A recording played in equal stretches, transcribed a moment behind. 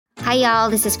Hi, y'all.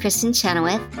 This is Kristen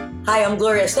Chenoweth. Hi, I'm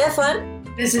Gloria Stefan.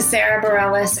 This is Sarah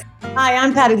Bareilles. Hi,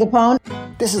 I'm Patti LuPone.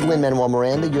 This is Lin-Manuel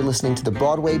Miranda. You're listening to the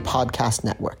Broadway Podcast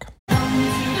Network. The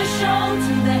show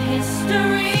to the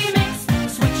history mix,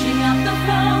 switching up the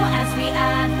flow as we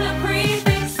add the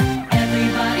prefix.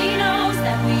 Everybody knows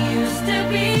that we used to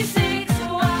be six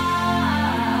wise.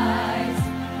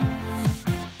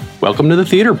 Welcome to the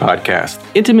Theater Podcast,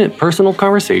 intimate personal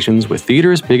conversations with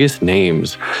theater's biggest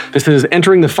names. This is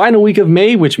entering the final week of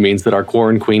May, which means that our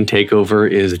Quarren Queen takeover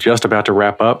is just about to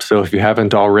wrap up. So if you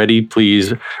haven't already,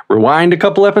 please rewind a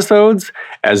couple episodes,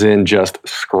 as in just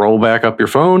scroll back up your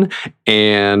phone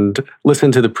and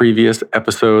listen to the previous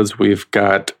episodes. We've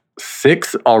got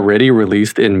 6 already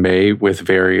released in May with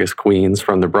various queens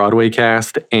from the Broadway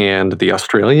cast and the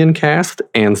Australian cast.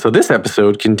 And so this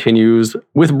episode continues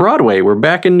with Broadway. We're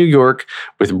back in New York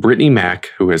with Brittany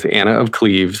Mack, who is Anna of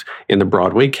Cleves in the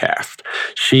Broadway cast.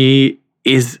 She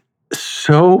is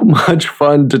so much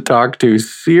fun to talk to.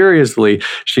 Seriously,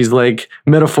 she's like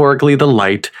metaphorically the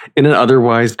light in an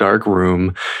otherwise dark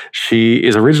room. She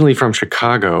is originally from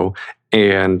Chicago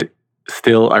and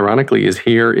still, ironically, is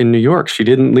here in New York. She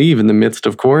didn't leave in the midst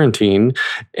of quarantine,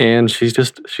 and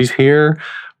she's here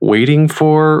waiting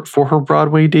for her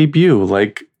Broadway debut,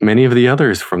 like many of the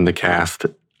others from the cast.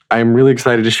 I'm really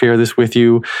excited to share this with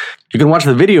you. You can watch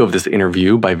the video of this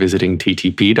interview by visiting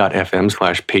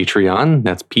ttp.fm/Patreon.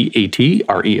 That's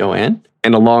Patreon.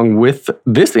 And along with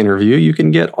this interview, you can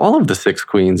get all of the 6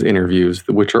 Queens interviews,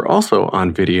 which are also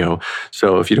on video.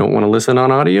 So if you don't want to listen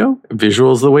on audio,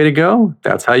 visual is the way to go.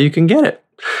 That's how you can get it.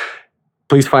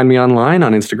 Please find me online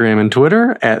on Instagram and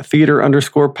Twitter at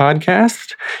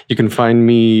theater_podcast. You can find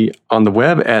me on the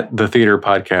web at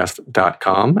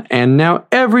thetheaterpodcast.com. And now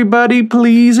everybody,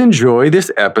 please enjoy this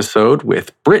episode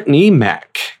with Brittany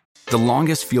Mack. The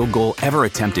longest field goal ever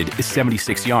attempted is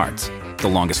 76 yards. The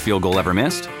longest field goal ever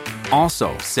missed?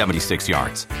 Also 76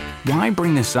 yards. Why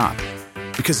bring this up?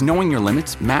 Because knowing your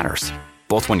limits matters,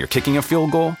 both when you're kicking a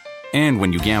field goal and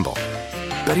when you gamble.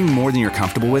 Betting more than you're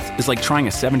comfortable with is like trying a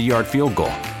 70-yard field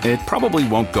goal. It probably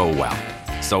won't go well.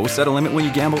 So set a limit when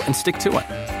you gamble and stick to it.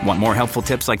 Want more helpful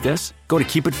tips like this? Go to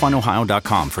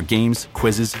keepitfunohio.com for games,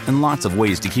 quizzes, and lots of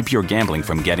ways to keep your gambling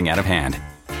from getting out of hand.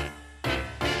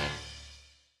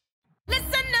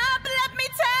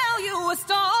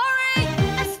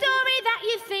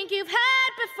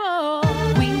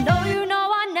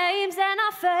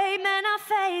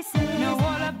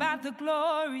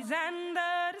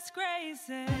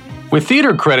 With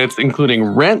theater credits including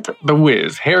Rent, The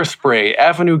Wiz, Hairspray,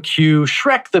 Avenue Q,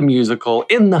 Shrek the Musical,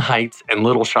 In the Heights, and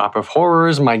Little Shop of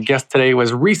Horrors, my guest today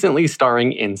was recently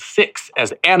starring in 6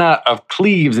 as Anna of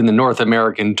Cleves in the North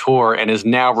American tour and is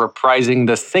now reprising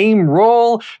the same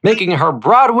role, making her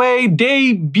Broadway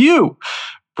debut.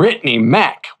 Brittany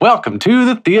Mack, welcome to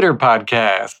the Theater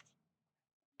Podcast.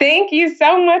 Thank you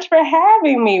so much for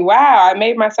having me. Wow, I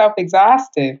made myself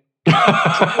exhausted.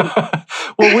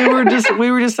 Well, we were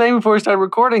just saying before we started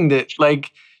recording that,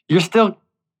 like, you're still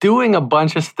doing a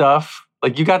bunch of stuff.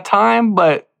 Like, you got time,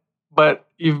 but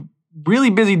you're really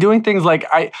busy doing things. Like,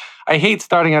 I hate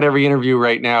starting out every interview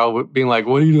right now being like,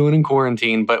 what are you doing in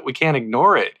quarantine? But we can't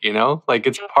ignore it, you know? Like,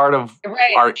 it's part of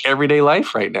our everyday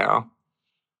life right now.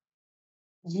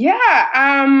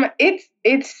 Yeah,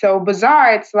 it's so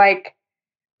bizarre. It's like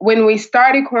when we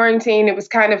started quarantine, it was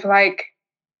kind of like,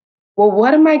 well,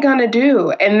 what am I going to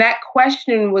do? And that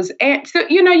question was answered.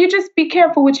 You know, you just be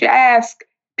careful what you ask,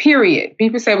 period.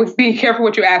 People say, well, be careful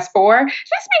what you ask for.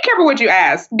 Just be careful what you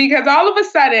ask, because all of a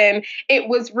sudden it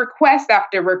was request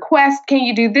after request. Can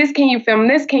you do this? Can you film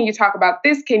this? Can you talk about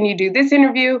this? Can you do this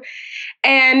interview?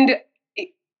 And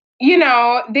you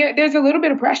know, there's a little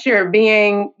bit of pressure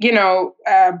being,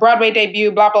 Broadway debut,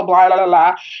 blah, blah, blah, blah, blah,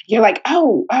 blah. You're like,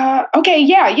 okay,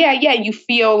 yeah. You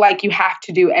feel like you have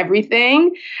to do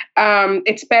everything,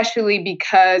 especially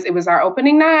because it was our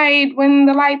opening night when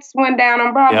the lights went down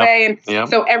on Broadway. Yep.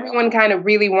 So everyone kind of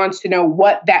really wants to know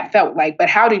what that felt like. But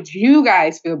how did you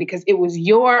guys feel? Because it was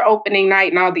your opening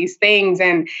night and all these things.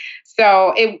 And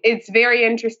so it's very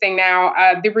interesting now.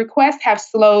 The requests have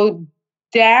slowed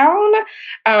down,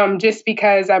 just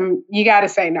because you got to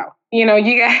say no. You know,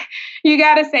 you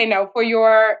got to say no for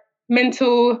your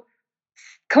mental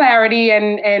clarity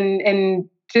and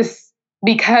just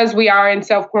because we are in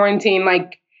self-quarantine,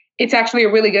 like it's actually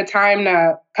a really good time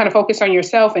to kind of focus on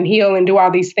yourself and heal and do all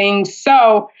these things.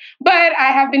 So, but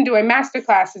I have been doing master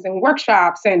classes and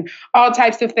workshops and all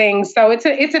types of things. So it's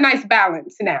a nice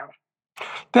balance now.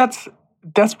 That's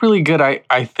really good.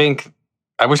 I think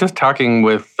I was just talking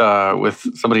with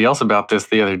somebody else about this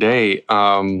the other day.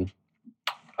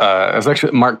 it was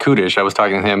actually Mark Kudish. I was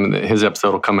talking to him. His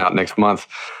episode will come out next month.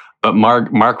 But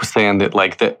Mark was saying that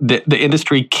like the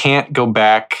industry can't go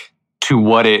back to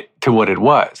what it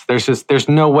was. There's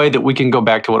no way that we can go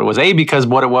back to what it was. Because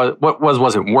what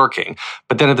wasn't working.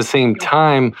 But then at the same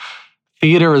time,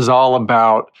 theater is all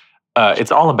about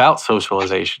it's all about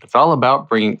socialization. It's all about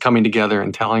coming together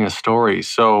and telling a story.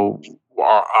 So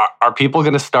are people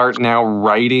going to start now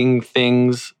writing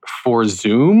things for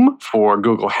Zoom, for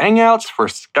Google Hangouts, for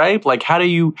Skype? Like,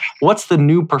 what's the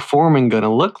new performing going to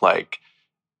look like?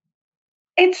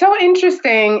 It's so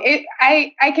interesting.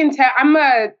 I can tell I'm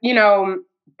a,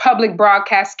 public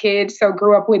broadcast kid. So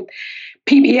grew up with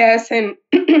PBS and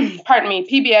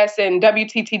PBS and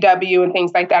WTTW and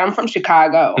things like that. I'm from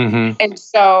Chicago. Mm-hmm. And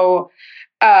so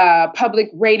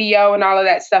public radio and all of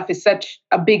that stuff is such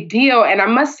a big deal. And I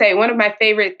must say, one of my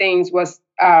favorite things was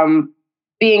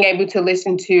being able to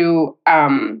listen to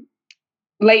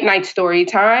late night story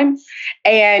time.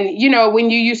 And,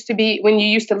 when you used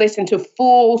to listen to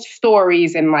full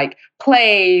stories and like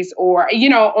plays or,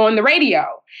 on the radio.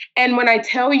 And when I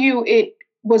tell you, it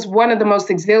was one of the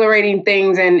most exhilarating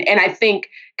things. And I think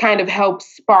kind of helped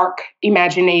spark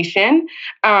imagination.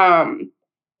 And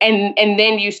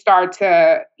then you start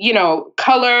to,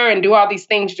 color and do all these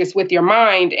things just with your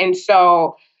mind. And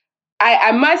so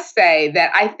I must say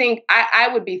that I think I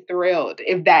would be thrilled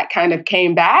if that kind of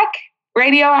came back,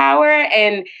 radio hour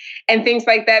and things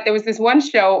like that. There was this one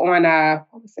show on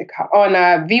what was it called? On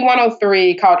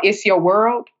V103 called It's Your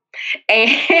World. And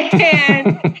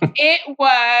it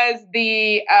was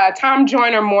the Tom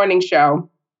Joyner morning show.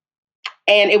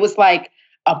 And it was like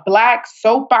a Black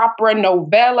soap opera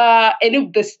novella.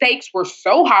 And the stakes were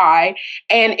so high.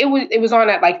 And it was on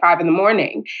at like 5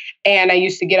 a.m. And I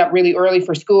used to get up really early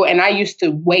for school. And I used to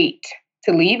wait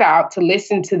to leave out to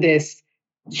listen to this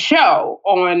show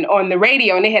on the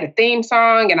radio. And they had a theme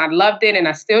song and I loved it and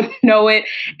I still know it.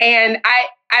 And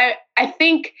I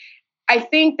think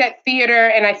that theater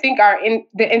and I think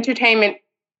the entertainment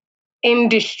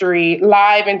industry,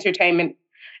 live entertainment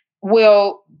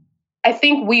I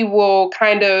think it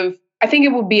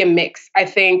will be a mix. I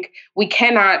think we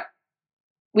can't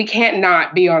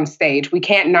not be on stage. We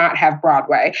can't not have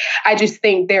Broadway. I just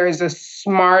think there is a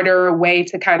smarter way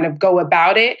to kind of go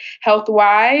about it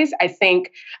health-wise. I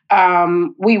think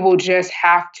we will just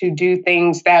have to do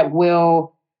things that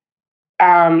will,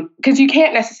 because you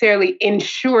can't necessarily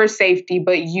ensure safety,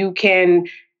 but you can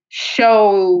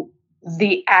show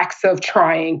the acts of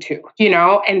trying to,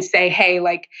 and say, hey,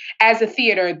 like as a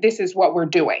theater, this is what we're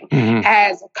doing. Mm-hmm.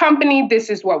 As a company, this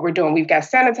is what we're doing. We've got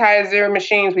sanitizer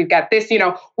machines. We've got this,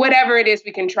 whatever it is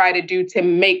we can try to do to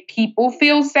make people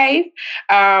feel safe.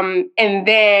 And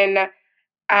then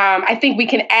I think we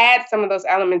can add some of those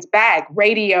elements back,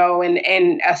 radio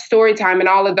and story time and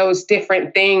all of those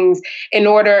different things in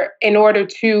order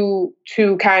to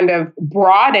kind of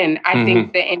broaden, I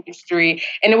think, the industry.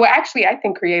 And it will actually, I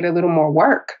think, create a little more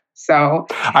work. So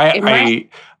it might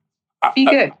be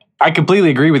good. I completely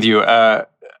agree with you.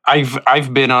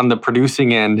 I've been on the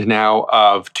producing end now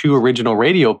of 2 original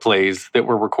radio plays that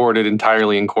were recorded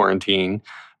entirely in quarantine.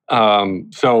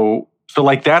 So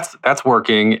like that's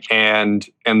working, and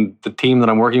the team that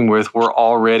I'm working with, we're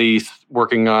already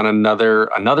working on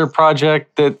another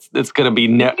project that's going to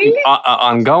be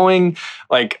ongoing,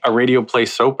 like a radio play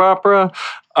soap opera.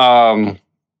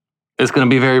 It's going to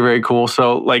be very, very cool.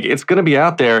 So like it's going to be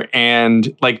out there,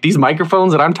 and like these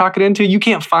microphones that I'm talking into, you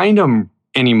can't find them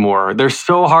anymore. They're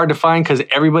so hard to find because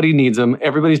everybody needs them.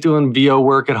 Everybody's doing VO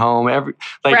work at home.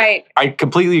 Right. I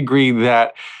completely agree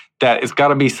that it's got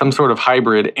to be some sort of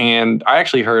hybrid. And I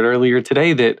actually heard earlier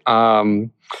today that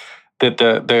that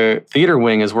the theater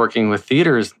wing is working with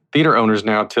theater owners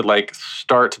now to like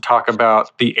start to talk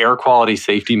about the air quality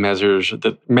safety measures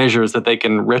that they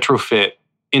can retrofit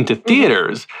into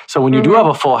theaters. So when you do have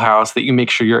a full house, that you make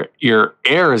sure your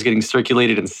air is getting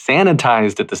circulated and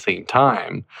sanitized at the same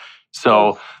time.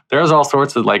 So there's all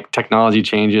sorts of like technology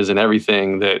changes and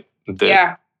everything that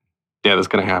that's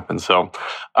going to happen. So,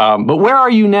 but where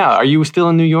are you now? Are you still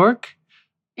in New York?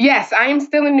 Yes, I am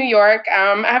still in New York.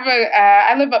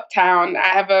 I live uptown. I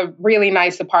have a really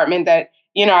nice apartment that,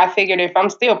 I figured if I'm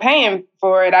still paying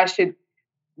for it, I should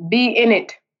be in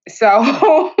it. So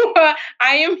I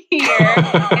am here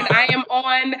and I am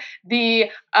on the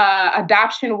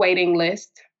adoption waiting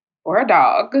list for a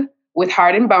dog with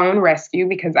Heart and Bone Rescue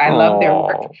because I love their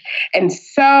work. And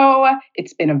so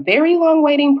it's been a very long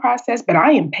waiting process, but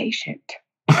I am patient.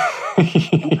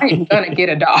 I am going to get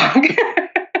a dog.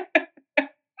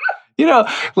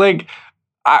 Like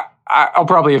I'll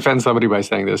probably offend somebody by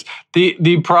saying this.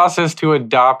 The process to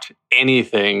adopt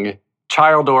anything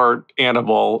child or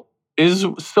animal is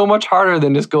so much harder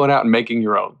than just going out and making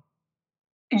your own.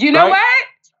 You know Right? what?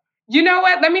 You know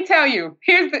what? Let me tell you.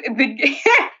 Here's the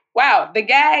wow. The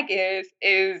gag is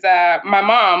my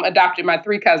mom adopted my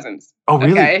 3 cousins. Oh,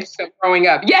 really? Okay, so growing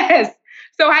up, yes.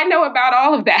 So I know about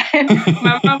all of that.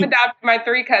 My mom adopted my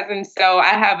 3 cousins. So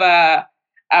I have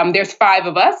there's 5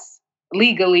 of us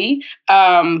legally,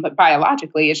 but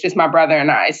biologically, it's just my brother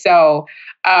and I. So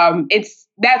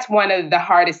that's one of the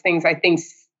hardest things I think.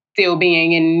 Still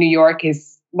being in New York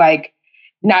is like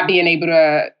not being able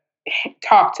to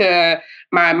talk to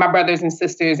my brothers and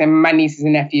sisters and my nieces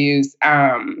and nephews,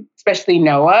 especially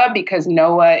Noah, because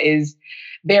Noah is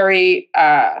very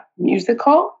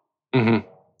musical. Mm-hmm.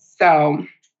 So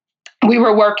we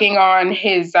were working on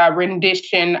his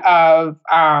rendition of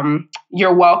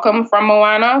You're Welcome from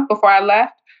Moana before I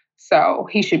left. So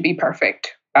he should be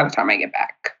perfect by the time I get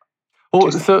back. Well,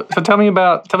 so tell me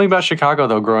about Chicago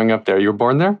though. Growing up there, you were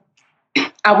born there?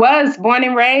 I was born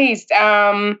and raised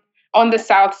on the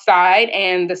South Side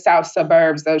and the South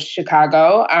suburbs of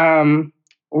Chicago.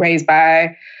 Raised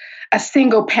by a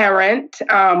single parent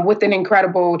with an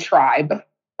incredible tribe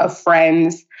of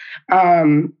friends.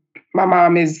 My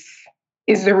mom is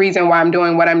the reason why I'm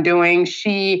doing what I'm doing.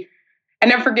 I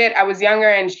never forget. I was younger,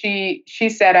 and she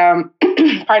said,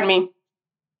 "Pardon me,"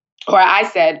 or I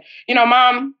said,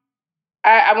 "Mom,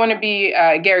 I want to be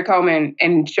Gary Coleman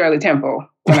and Shirley Temple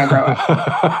when I grow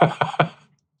up."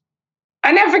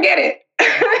 I never forget it.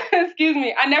 Excuse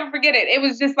me. I never forget it. It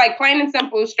was just like plain and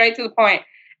simple, straight to the point.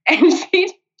 And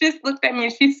she just looked at me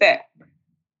and she said,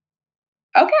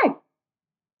 "Okay,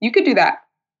 you could do that."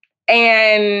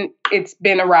 And it's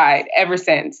been a ride ever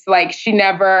since. Like, she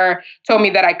never told me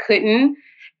that I couldn't.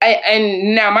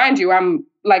 And now, mind you,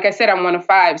 like I said, I'm one of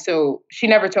 5. So she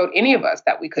never told any of us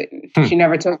that we couldn't. She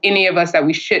never told any of us that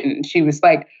we shouldn't. She was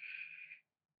like,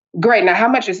 "Great, now how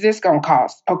much is this going to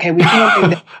cost? Okay, we can't do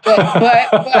that.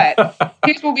 But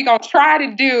here's what we're going to try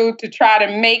to do to try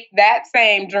to make that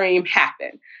same dream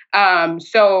happen."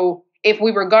 So if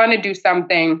we were going to do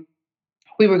something,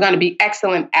 we were going to be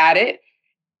excellent at it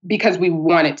because we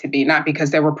wanted to be, not because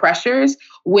there were pressures,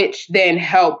 which then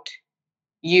helped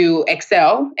you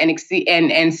excel and exceed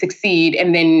and succeed,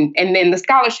 and then the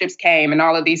scholarships came and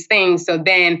all of these things. So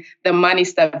then the money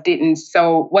stuff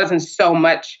wasn't so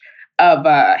much of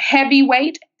a heavy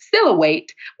weight, still a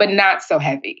weight, but not so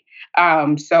heavy.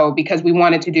 So because we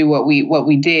wanted to do what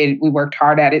we did, we worked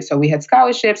hard at it. So we had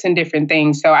scholarships and different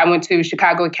things. So I went to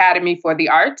Chicago Academy for the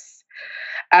Arts,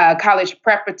 college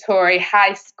preparatory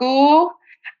high school,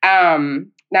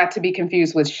 not to be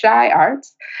confused with Shy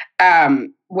Arts,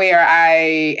 where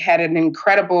I had an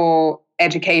incredible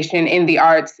education in the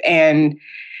arts, and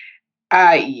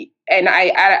I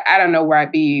don't know where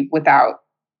I'd be without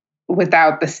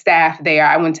the staff there.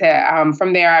 I went to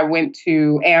from there I went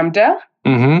to AMDA.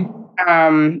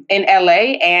 In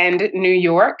LA and New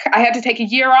York. I had to take a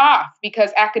year off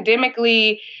because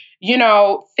academically,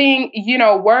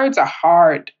 words are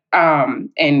hard,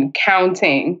 and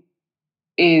counting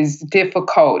is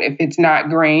difficult if it's not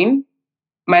green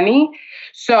money.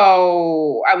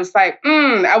 So I was like,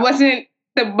 I wasn't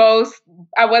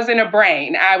a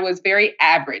brain. I was very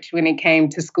average when it came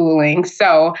to schooling.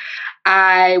 So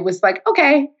I was like,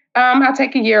 okay, I'll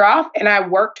take a year off. And I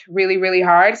worked really, really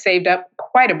hard, saved up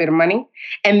quite a bit of money,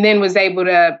 and then was able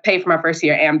to pay for my first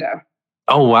year AMDA.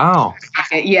 Oh, wow.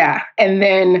 Yeah. And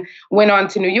then went on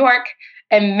to New York,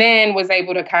 and then was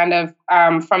able to kind of,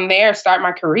 from there, start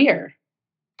my career.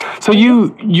 So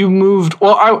you moved,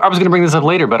 well, I was going to bring this up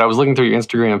later, but I was looking through your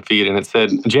Instagram feed and it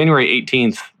said January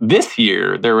 18th this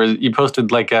year, you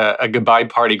posted like a goodbye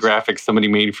party graphic somebody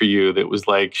made for you that was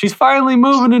like, she's finally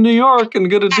moving to New York and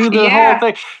going to do the whole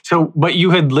thing. So, but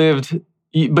you'd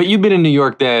been in New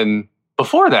York then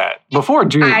before that, before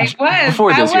June,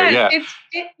 before this year. Yeah.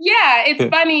 It's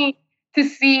funny to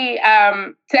see,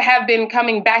 to have been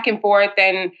coming back and forth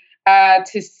and,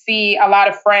 to see a lot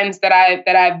of friends that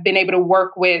I've been able to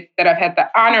work with, that I've had the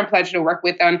honor and pleasure to work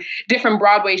with on different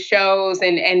Broadway shows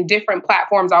and different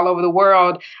platforms all over the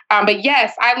world. But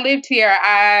yes, I lived here.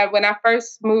 When I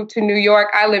first moved to New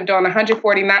York, I lived on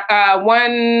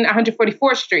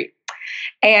 144th Street.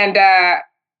 And I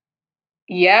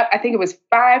think it was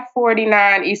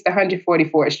 549 East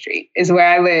 144th Street is where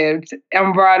I lived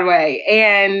on Broadway.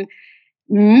 And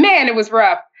man, it was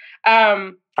rough.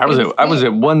 I was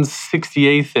at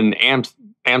 168th in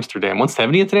Amsterdam,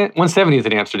 170th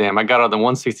in Amsterdam. I got on the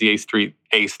 168th Street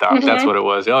A stop. Mm-hmm. That's what it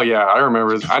was. Oh yeah, I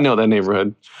remember. I know that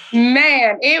neighborhood.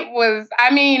 Man, it was.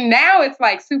 I mean, now it's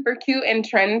like super cute and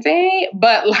trendy,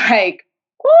 but like,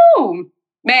 whoo,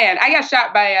 man, I got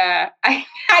shot by I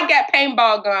got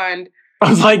paintball gunned I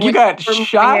was like, you got from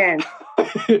shot?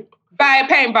 by a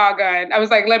paintball gun. I was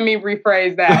like, let me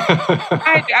rephrase that.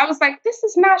 I was like, this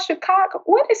is not Chicago.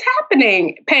 What is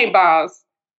happening? Paintballs,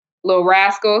 little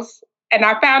rascals. And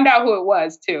I found out who it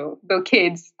was too. The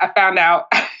kids, I found out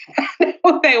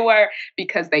who they were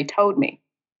because they told me.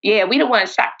 Yeah, we the one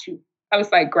shot you. I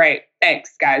was like, great.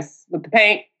 Thanks, guys. With the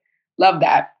paint. Love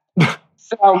that.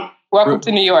 So, welcome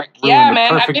to New York. Yeah,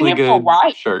 man. I've been here for a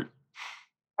while. Shirt.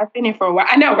 I've been here for a while.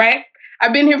 I know, right?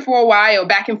 I've been here for a while,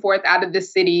 back and forth out of the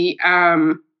city.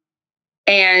 And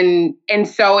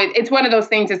so it's one of those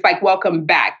things, it's like, welcome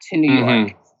back to New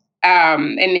York.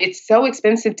 And it's so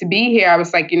expensive to be here. I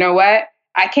was like, you know what?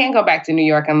 I can't go back to New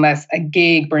York unless a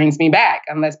gig brings me back,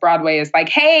 unless Broadway is like,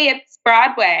 hey, it's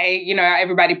Broadway. You know,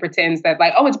 everybody pretends that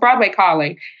like, oh, it's Broadway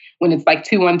calling when it's like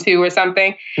 212 or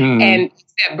something. And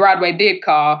Broadway did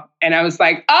call. And I was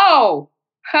like, oh,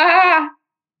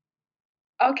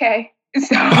 okay.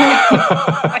 So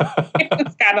it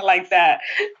was kind of like that.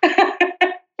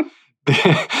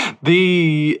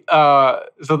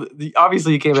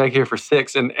 Obviously you came back here for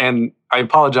 6, and I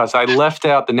apologize. I left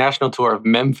out the national tour of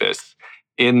Memphis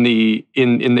in the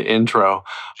intro.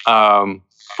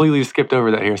 Completely skipped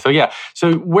over that here. So yeah.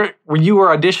 So where you were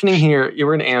auditioning here, you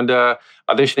were in AMDA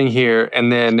auditioning here,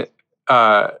 and then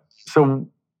so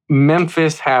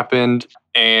Memphis happened,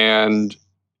 and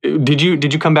did you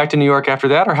come back to New York after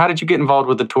that, or how did you get involved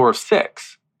with the tour of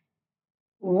 6?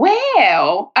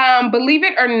 Well, believe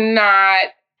it or not,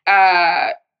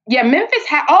 Memphis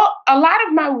had a lot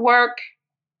of my work.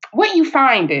 What you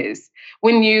find is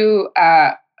when you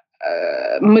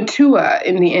mature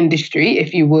in the industry,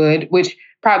 if you would, which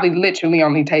probably literally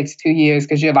only takes 2 years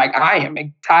because you're like, I am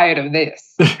tired of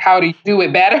this. How do you do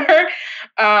it better?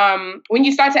 When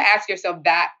you start to ask yourself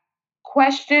that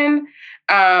question,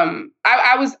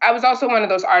 I was also one of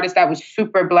those artists that was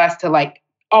super blessed to like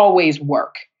always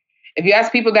work. If you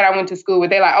ask people that I went to school with,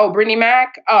 they're like, oh, Brittany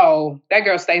Mack, oh, that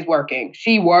girl stays working.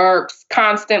 She works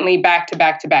constantly back to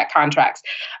back to back contracts.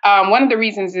 One of the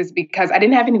reasons is because I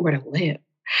didn't have anywhere to live.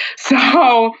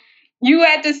 So you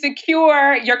had to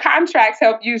secure your contracts,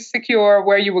 help you secure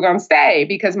where you were going to stay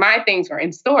because my things were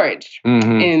in storage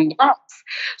in the Bronx.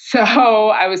 So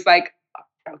I was like,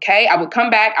 okay, I would come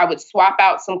back, I would swap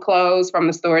out some clothes from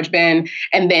the storage bin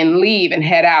and then leave and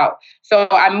head out. So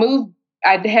I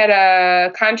had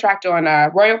a contract on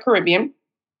Royal Caribbean,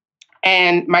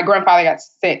 and my grandfather got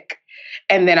sick.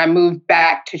 And then I moved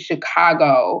back to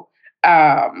Chicago.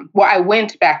 I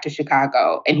went back to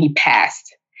Chicago, and he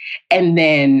passed. And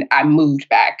then I moved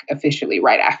back officially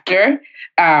right after.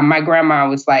 My grandma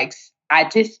was like, I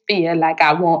just feel like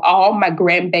I want all my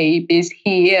grandbabies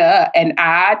here, and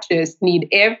I just need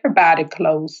everybody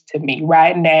close to me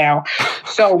right now.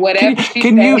 So whatever I'm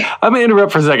going to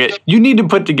interrupt for a second. You need to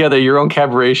put together your own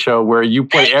cabaret show where you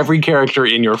play every character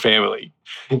in your family.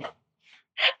 I'm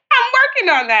working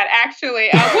on that,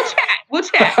 actually. We'll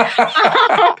chat.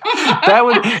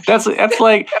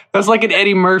 That's like an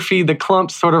Eddie Murphy, The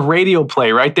Clumps sort of radio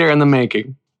play right there in the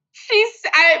making.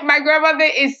 My grandmother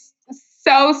is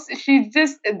she's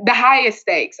just the highest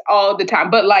stakes all the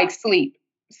time, but like sleep.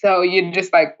 So you're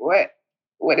just like, what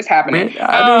is happening? Man,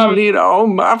 I just need all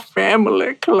my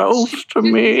family close to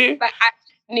me. Like, I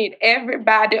need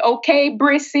everybody. Okay,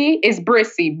 Brissy is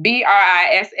Brissy,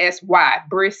 Brissy,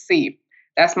 Brissy.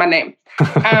 That's my name. So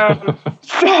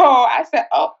I said,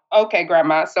 oh, okay,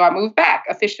 Grandma. So I moved back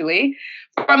officially.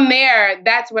 From there,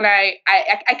 that's when I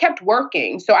kept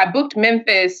working. So I booked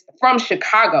Memphis from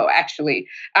Chicago, actually.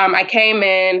 I came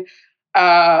in.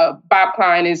 Bob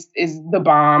Klein is the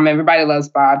bomb. Everybody loves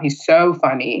Bob. He's so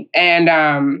funny.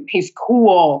 And he's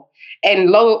cool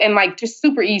and low and like just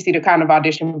super easy to kind of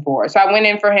audition for. So I went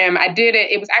in for him. I did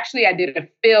it. It was actually, I did a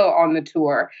fill on the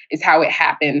tour is how it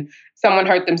happened. Someone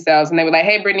hurt themselves and they were like,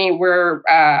 hey, Brittany,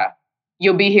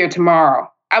 you'll be here tomorrow.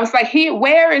 I was like,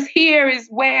 where is here?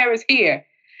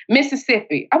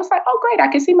 Mississippi. I was like, oh, great. I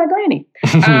can see my granny.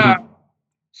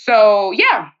 So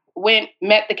yeah,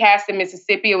 met the cast in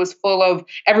Mississippi. It was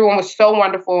everyone was so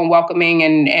wonderful and welcoming.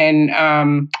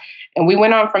 And we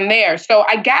went on from there. So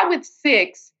I got with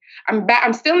 6. I'm back.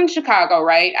 I'm still in Chicago,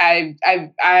 right?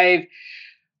 I've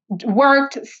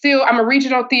worked still. I'm a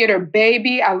regional theater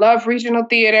baby. I love regional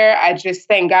theater. I just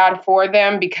thank God for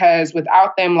them because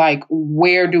without them, like,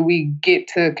 where do we get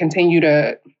to continue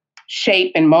to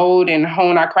shape and mold and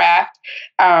hone our craft?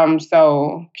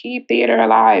 So keep theater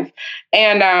alive,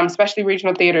 and especially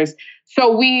regional theaters.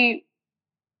 So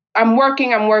I'm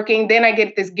working. Then I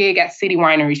get this gig at City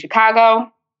Winery,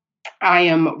 Chicago. I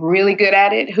am really good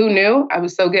at it. Who knew? I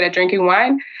was so good at drinking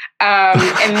wine.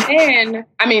 And then,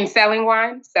 selling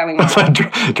wine.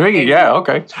 Drinking, yeah,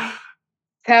 okay.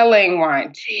 Selling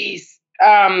wine. Jeez.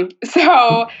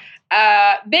 So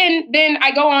then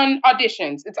I go on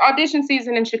auditions. It's audition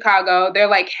season in Chicago. They're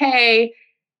like, hey,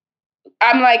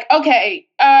 I'm like, okay,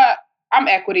 I'm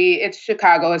equity. It's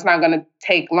Chicago. It's not going to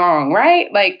take long,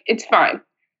 right? Like, it's fine.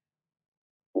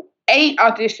 8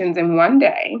 auditions in one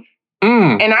day.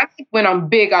 And I went on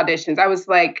big auditions. I was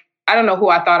like, I don't know who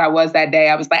I thought I was that day.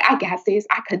 I was like, I got this.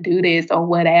 I could do this or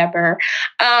whatever.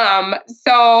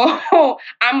 So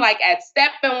I'm like at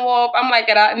Steppenwolf. I'm like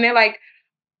and they're like,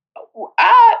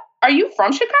 are you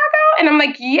from Chicago? And I'm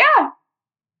like, yeah.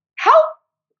 How?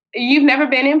 You've never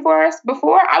been in for us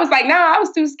before? I was like, no, I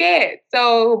was too scared.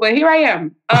 So, but here I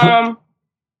am.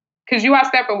 Because you are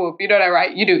Steppenwolf. You know that,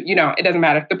 right? You do. You know, it doesn't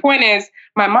matter. The point is,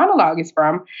 my monologue is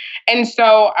from. And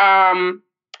so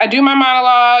I do my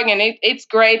monologue and it's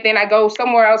great. Then I go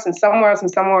somewhere else and somewhere else and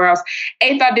somewhere else.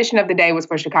 8th audition of the day was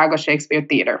for Chicago Shakespeare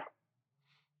Theater.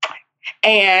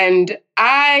 And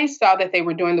I saw that they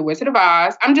were doing The Wizard of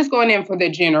Oz. I'm just going in for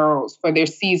their generals, for their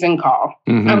season call.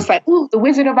 I was like, ooh, The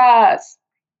Wizard of Oz.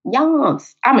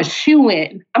 Yes, I'm a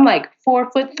shoo-in. I'm like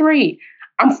 4'3".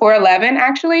 I'm 4'11"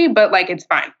 actually, but like it's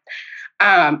fine.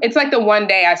 It's like the one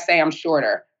day I say I'm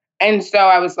shorter. And so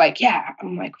I was like, yeah,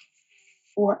 I'm like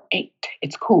 4'8".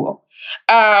 It's cool.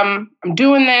 I'm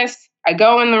doing this. I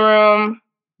go in the room.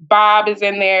 Bob is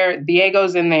in there.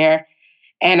 Diego's in there.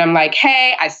 And I'm like,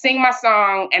 hey, I sing my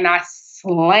song and I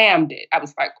slammed it. I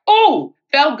was like, oh,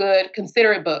 felt good.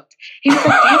 Consider it booked. He's like,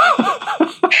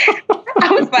 I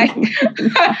was like,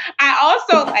 I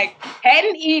also like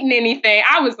hadn't eaten anything.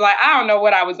 I was like, I don't know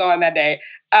what I was on that day.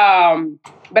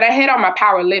 But I had on my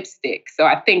Power lipstick. So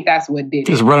I think that's what did it.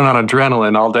 Just running on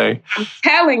adrenaline all day. I'm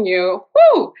telling you.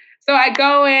 Whoo. So I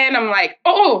go in, I'm like,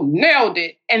 oh, nailed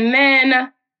it. And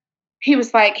then he was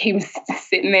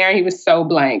sitting there. He was so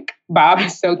blank. Bob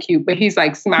is so cute, but he's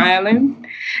like smiling.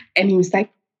 And he was like,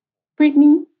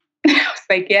 Brittany. I was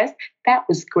like, yes, that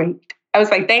was great. I was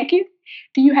like, thank you.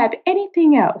 Do you have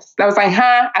anything else? I was like,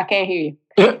 huh? I can't hear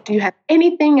you. Do you have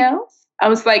anything else? I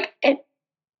was like,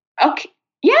 okay.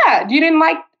 Yeah. You didn't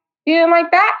like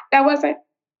that? That wasn't,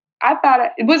 I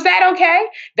thought, was that okay?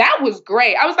 That was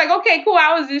great. I was like, okay, cool.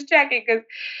 I was just checking because.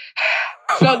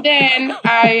 So then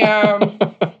I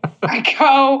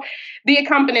go, the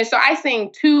accompanist. So I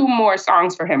sing 2 more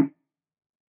songs for him.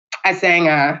 I sang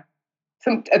a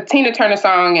Tina Turner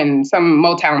song and some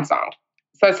Motown song.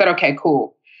 So I said, okay,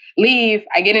 cool. Leave.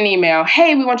 I get an email.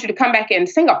 Hey, we want you to come back in and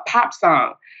sing a pop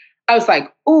song. I was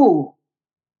like, ooh,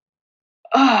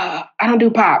 I don't do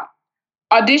pop.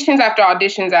 Auditions after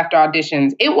auditions after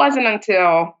auditions. It wasn't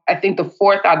until I think the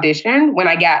 4th audition when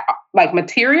I got like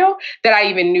material that I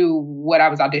even knew what I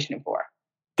was auditioning for.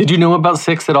 Did you know about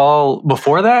Six at all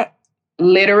before that?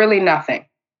 Literally nothing.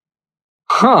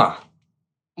 Huh.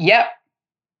 Yep.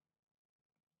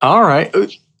 All right.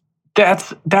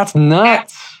 That's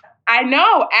nuts. I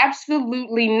know.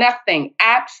 Absolutely nothing.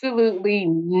 Absolutely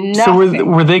nothing. So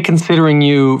were they considering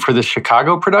you for the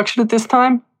Chicago production at this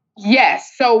time?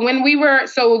 Yes. So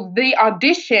the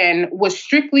audition was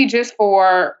strictly just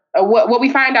for what we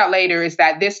find out later is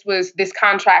that this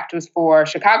contract was for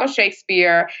Chicago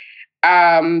Shakespeare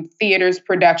Theater's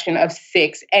production of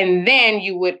Six. And then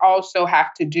you would also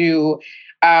have to do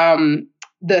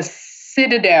the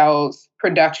Citadel's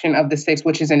production of the Six,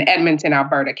 which is in Edmonton,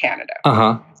 Alberta, Canada.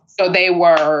 Uh-huh. So they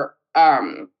were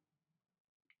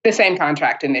the same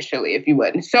contract initially, if you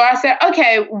would. So I said,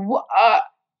 okay,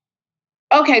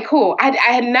 okay, cool. I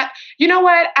had not, you know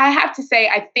what? I have to say,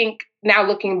 I think now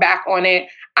looking back on it,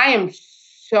 I am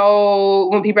so,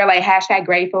 when people are like, hashtag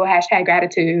grateful, hashtag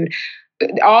gratitude,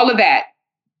 all of that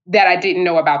I didn't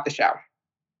know about the show.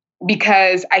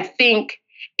 Because I think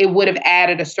it would have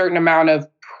added a certain amount of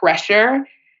pressure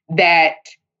that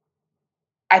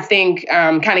I think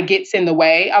kind of gets in the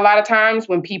way a lot of times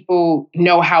when people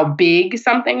know how big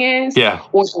something is,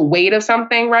 or the weight of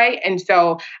something, right? And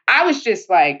so I was just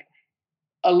like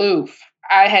aloof.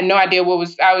 I had no idea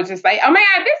I was just like, oh my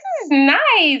God, this is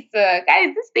nice.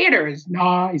 Guys, this theater is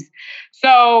nice.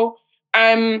 So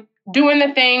I'm doing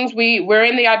the things. We're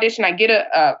in the audition. I get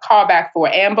a call back for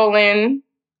Anne Boleyn,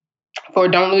 for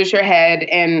Don't Lose Your Head,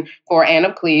 and for Anne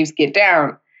of Cleves, Get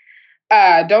Down.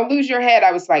 Don't Lose Your Head,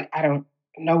 I was like, I don't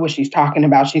know what she's talking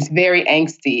about. She's very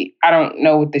angsty. I don't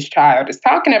know what this child is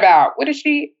talking about. What is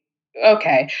she?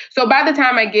 Okay. So by the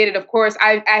time I get it, of course,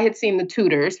 I had seen The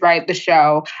Tudors, right? The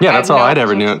show. Yeah, that's all I'd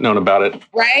ever known about it.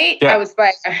 Right? Yeah. I was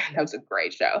like, that was a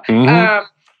great show. Mm-hmm.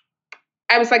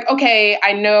 I was like, okay,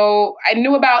 I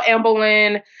knew about Anne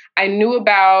Boleyn. I knew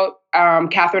about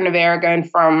Catherine of Aragon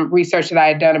from research that I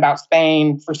had done about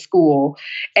Spain for school.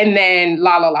 And then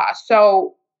La La La.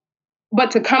 So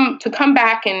but to come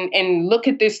back and look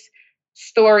at this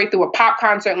story through a pop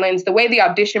concert lens, the way the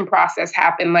audition process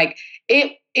happened, like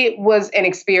it was an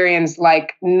experience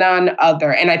like none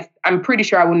other. And I'm pretty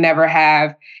sure I will never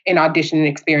have an audition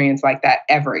experience like that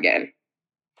ever again.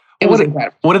 It was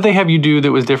incredible. What did they have you do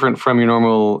that was different from your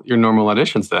normal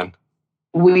auditions then?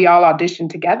 We all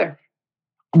auditioned together.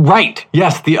 Right.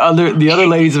 Yes. The other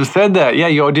ladies have said that. Yeah,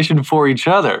 you auditioned for each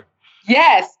other.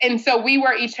 Yes. And so we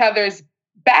were each other's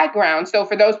background. So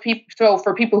for those people,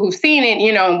 for people who've seen it,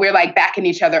 you know, and we're like backing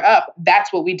each other up,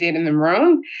 that's what we did in the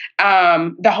room.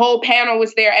 The whole panel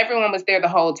was there. Everyone was there the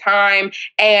whole time.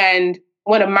 And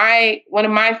one of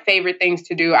my favorite things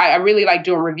to do, I really like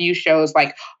doing review shows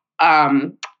like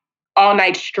All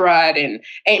Night Strut and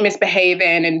Ain't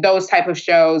Misbehaving and those type of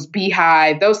shows,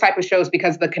 Beehive, those type of shows,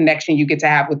 because of the connection you get to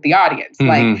have with the audience.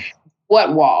 Mm-hmm. Like,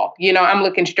 what wall? You know, I'm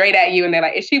looking straight at you and they're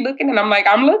like, is she looking? And I'm like,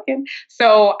 I'm looking.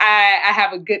 So I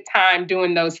have a good time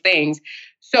doing those things.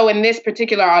 So in this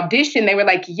particular audition, they were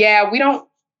like, yeah,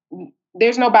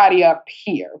 there's nobody up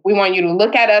here. We want you to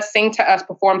look at us, sing to us,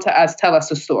 perform to us, tell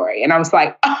us a story. And I was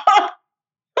like,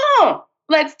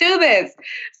 let's do this.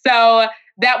 So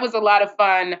that was a lot of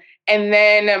fun. And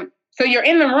then, so you're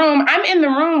in the room. I'm in the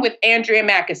room with Andrea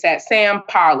Macassat, Sam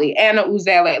Polly, Anna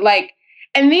Uzele,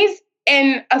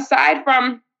 and aside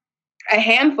from a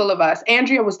handful of us,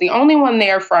 Andrea was the only one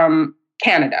there from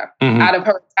Canada out of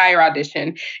her entire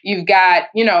audition. You've got,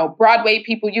 you know, Broadway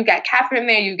people. You got Catherine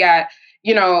there. You got,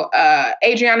 you know,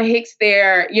 Adriana Hicks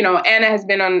there. You know, Anna has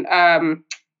been on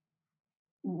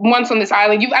Once on This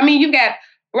Island. You've got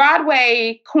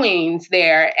Broadway queens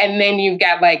there. And then you've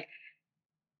got like,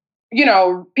 you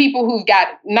know, people who've got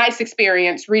nice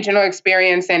experience, regional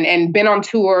experience, and been on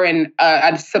tour and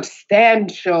a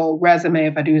substantial resume,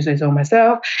 if I do say so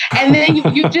myself. And then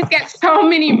you just get so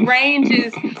many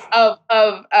ranges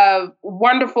of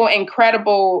wonderful,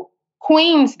 incredible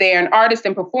queens there and artists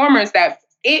and performers that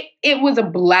it was a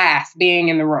blast being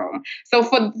in the room. So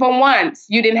for once,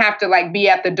 you didn't have to like be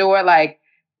at the door like,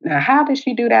 now how did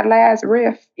she do that last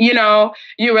riff? You know,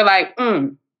 you were like,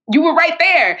 you were right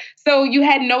there. So you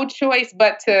had no choice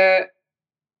but to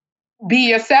be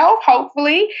yourself,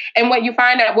 hopefully. And what we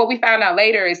found out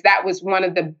later is that was one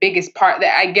of the biggest part,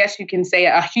 that I guess you can say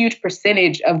a huge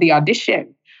percentage of the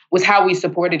audition was how we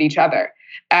supported each other.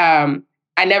 I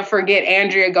never forget,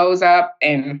 Andrea goes up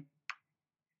and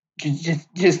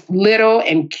just little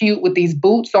and cute with these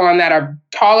boots on that are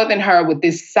taller than her with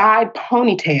this side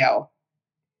ponytail.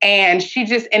 And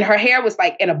and her hair was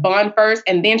like in a bun first,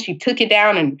 and then she took it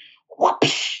down and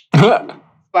whoosh,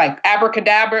 like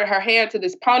abracadabra her hair to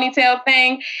this ponytail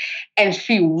thing. And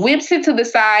she whips it to the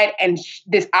side, and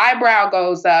this eyebrow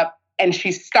goes up, and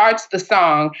she starts the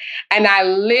song. And I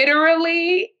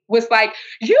literally was like,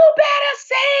 you better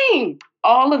sing.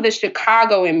 All of the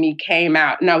Chicago in me came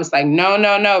out. And I was like,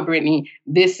 no, Brittany,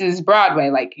 this is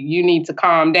Broadway. Like, you need to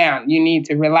calm down. You need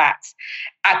to relax.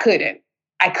 I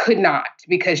could not,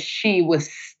 because she was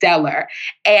stellar.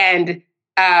 And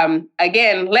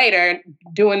again, later,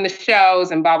 doing the shows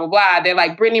and blah, blah, blah, they're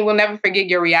like, Brittany, we'll never forget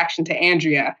your reaction to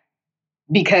Andrea,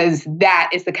 because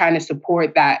that is the kind of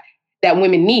support that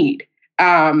women need.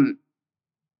 You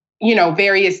know,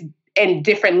 various and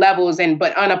different levels,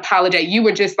 but unapologetic. You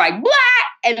were just like, blah!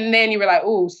 And then you were like,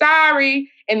 ooh, sorry,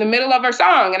 in the middle of her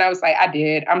song. And I was like,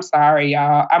 I'm sorry,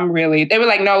 y'all. They were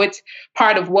like, no, it's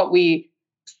part of what we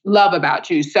love about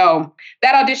you. So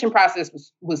that audition process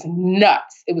was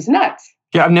nuts. It was nuts.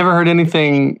 Yeah, I've never heard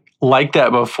anything like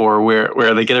that before,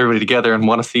 where they get everybody together and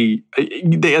want to see.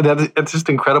 That's just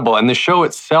incredible. And the show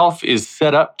itself is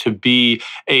set up to be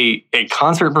a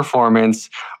concert performance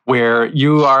where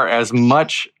you are as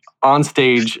much on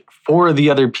stage for the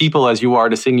other people as you are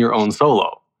to sing your own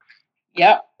solo.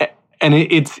 Yep. And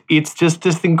it's just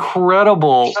this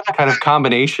incredible kind of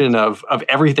combination of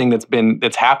everything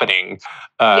that's happening,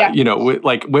 you know, with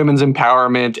like women's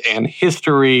empowerment and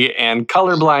history and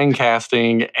colorblind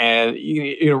casting, and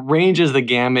it ranges the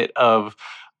gamut of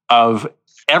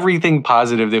everything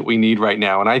positive that we need right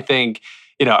now. And I think,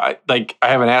 you know, I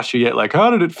haven't asked you yet, like,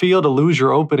 how did it feel to lose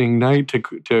your opening night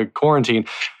to Quarantine?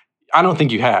 I don't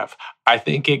think you have. I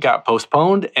think it got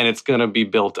postponed, and it's going to be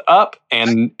built up,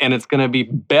 and it's going to be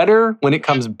better when it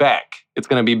comes back. It's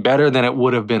going to be better than it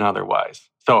would have been otherwise.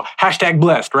 So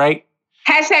 #blessed, right?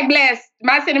 #blessed.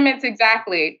 My sentiments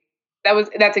exactly.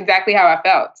 That's exactly how I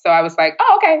felt. So I was like,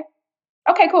 oh, okay.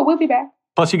 Okay, cool. We'll be back.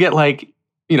 Plus you get like,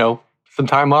 you know, some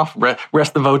time off,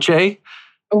 rest the voce.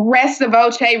 Rest the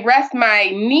voce, rest my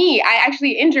knee. I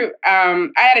actually injured. I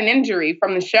had an injury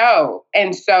from the show,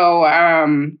 and so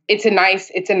it's a nice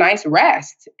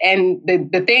rest. And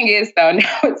the thing is, though,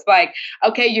 now it's like,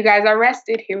 okay, you guys are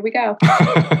rested. Here we go.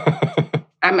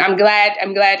 I'm glad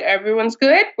everyone's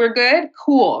good. We're good.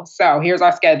 Cool. So here's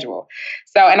our schedule.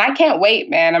 So, and I can't wait,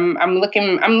 man. I'm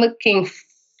looking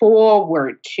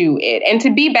forward to it. And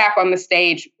to be back on the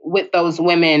stage with those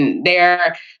women,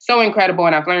 they're so incredible,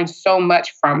 and I've learned so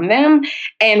much from them.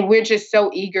 And we're just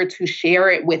so eager to share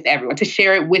it with everyone, to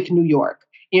share it with New York.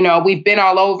 You know, we've been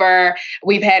all over.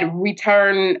 We've had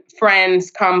return friends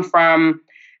come from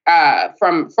Canada,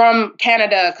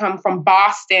 come from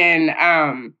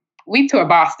Boston. We tore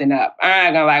Boston up.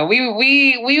 I'm not gonna lie.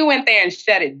 We went there and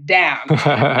shut it down.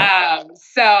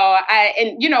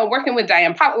 Working with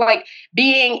Diane Pop, like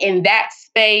being in that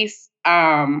space,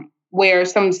 where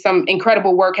some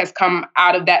incredible work has come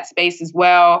out of that space as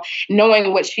well.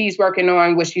 Knowing what she's working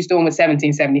on, what she's doing with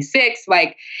 1776,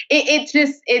 like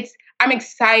I'm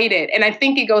excited, and I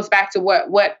think it goes back to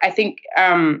what I think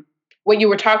what you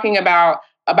were talking about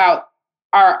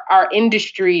our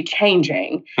industry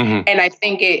changing. Mm-hmm. And I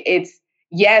think it's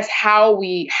yes, how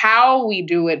we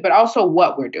do it, but also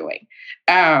what we're doing.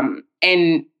 And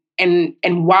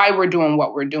why we're doing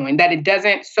what we're doing. That it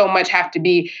doesn't so much have to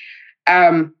be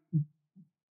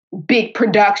big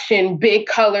production, big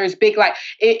colors, big like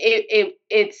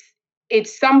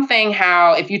it's something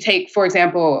how if you take, for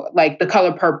example, like The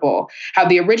Color Purple, how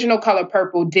the original Color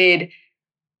Purple did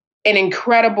an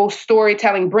incredible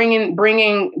storytelling,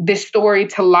 bringing this story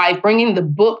to life, bringing the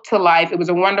book to life. It was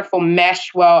a wonderful mesh,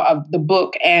 of the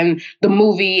book and the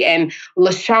movie, and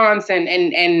LaChance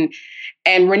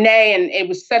and Renee, and it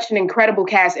was such an incredible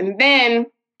cast. And then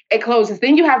it closes.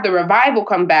 Then you have the revival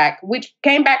come back, which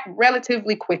came back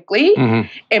relatively quickly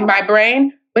in my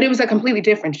brain, but it was a completely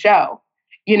different show.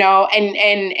 You know,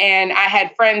 and I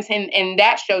had friends in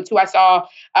that show too. I saw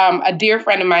a dear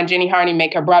friend of mine, Jenny Harney,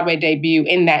 make her Broadway debut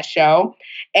in that show,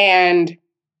 and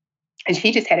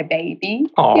she just had a baby.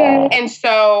 Aww. And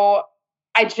so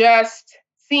I just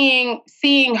seeing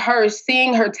her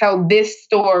tell this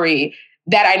story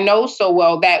that I know so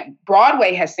well, that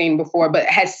Broadway has seen before, but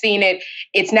has seen it.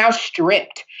 It's now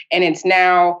stripped, and it's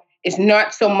not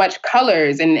so much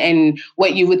colors and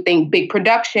what you would think big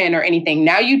production or anything.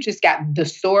 Now you just got the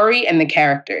story and the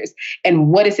characters. And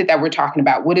what is it that we're talking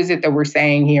about? What is it that we're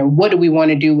saying here? What do we want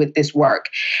to do with this work?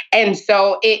 And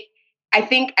so I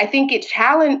think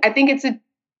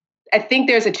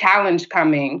there's a challenge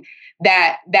coming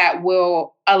that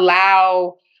will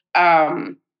allow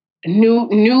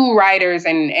new writers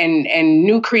and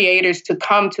new creators to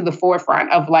come to the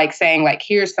forefront of like saying like,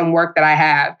 here's some work that I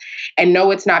have, and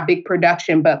no, it's not big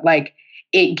production, but like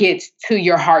it gets to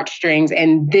your heartstrings,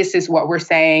 and this is what we're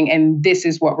saying, and this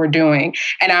is what we're doing.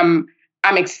 And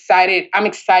I'm excited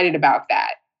about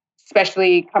that,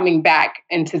 especially coming back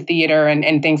into theater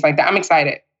and things like that. I'm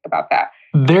excited about that.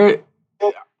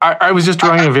 I was just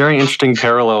drawing a very interesting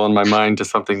parallel in my mind to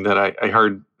something that I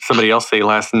heard somebody else say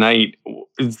last night.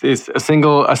 It's a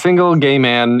single gay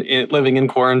man living in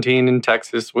quarantine in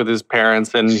Texas with his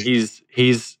parents, and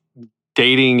he's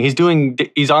dating. He's going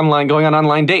on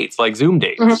online dates, like Zoom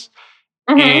dates,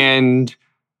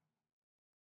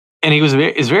 and he was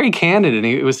very candid, and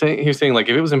he was saying like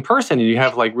if it was in person and you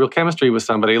have like real chemistry with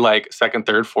somebody, like second,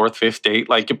 third, fourth, fifth date,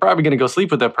 like you're probably going to go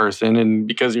sleep with that person, and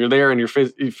because you're there and you're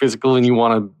physical and you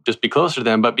want to just be closer to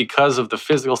them, but because of the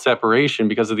physical separation,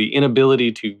 because of the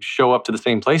inability to show up to the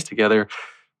same place together,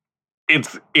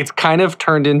 it's kind of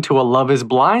turned into a Love Is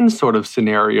Blind sort of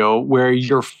scenario where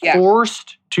you're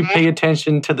forced to pay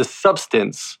attention to the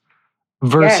substance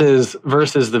versus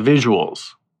the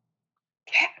visuals.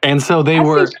 And so they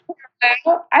were.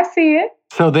 I see it.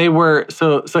 So they were.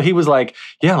 So he was like,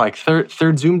 yeah, like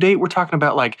third Zoom date. We're talking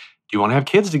about like, do you want to have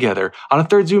kids together? On a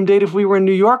third Zoom date, if we were in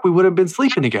New York, we would have been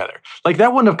sleeping together. Like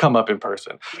that wouldn't have come up in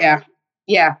person. Yeah.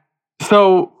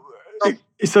 So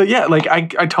yeah, like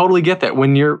I totally get that.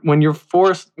 When you're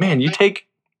forced, man, you take.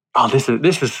 Oh, this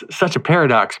is such a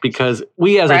paradox because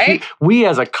we as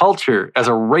a culture, as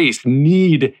a race,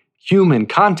 need human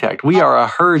contact. We are a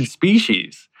herd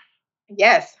species.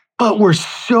 Yes. But we're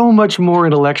so much more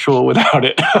intellectual without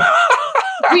it.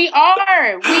 We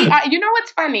are. You know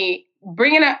what's funny?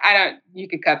 Bringing up, you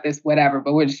could cut this, whatever,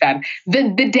 but we're just chatting.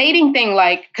 The dating thing,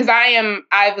 like, because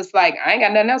I was like, I ain't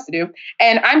got nothing else to do.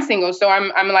 And I'm single, so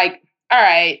I'm like, all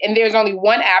right. And there's only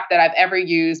one app that I've ever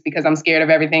used because I'm scared of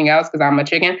everything else because I'm a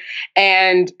chicken.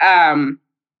 And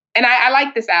I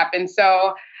like this app. And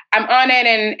so I'm on it,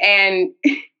 and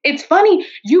it's funny.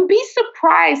 You'd be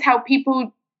surprised how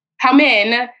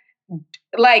men,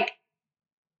 like,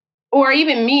 or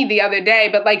even me the other day,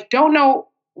 but like don't know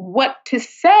what to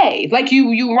say. Like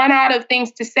you run out of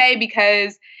things to say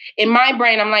because in my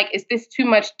brain I'm like, is this too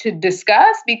much to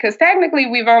discuss? Because technically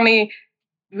we've only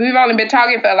been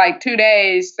talking for like 2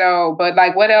 days. So, but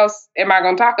like, what else am I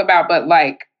going to talk about? But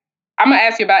like, I'm going to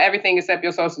ask you about everything except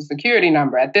your social security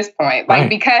number at this point. Like,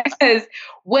 because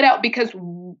what else? Because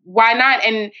why not?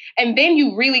 And then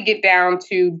you really get down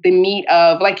to the meat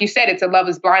of, like you said, it's a Love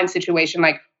is Blind situation.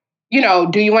 Like,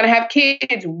 do you want to have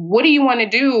kids? What do you want to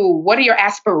do? What are your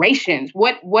aspirations?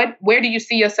 Where do you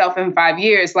see yourself in 5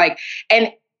 years? Like,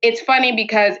 and it's funny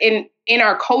because in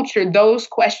our culture, those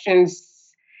questions,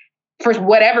 for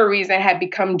whatever reason, have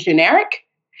become generic.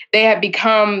 They have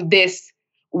become this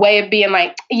way of being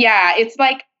like, yeah, it's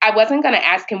like, I wasn't going to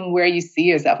ask him where you see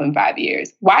yourself in 5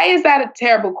 years. Why is that a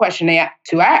terrible question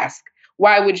to ask?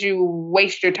 Why would you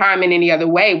waste your time in any other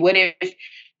way? What if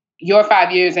your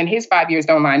 5 years and his 5 years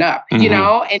don't line up,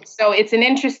 Mm-hmm. And so it's an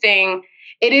interesting,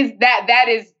 it is that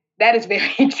is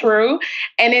very true.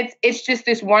 And it's just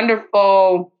this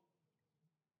wonderful,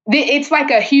 it's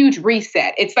like a huge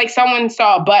reset. It's like someone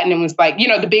saw a button and was like,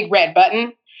 the big red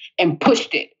button and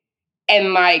pushed it.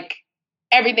 And like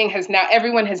everyone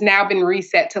has now been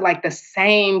reset to like the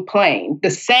same plane, the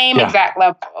same exact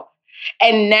level.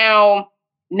 And now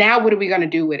what are we going to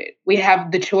do with it? We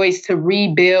have the choice to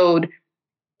rebuild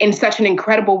in such an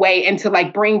incredible way and to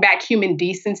like bring back human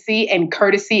decency and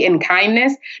courtesy and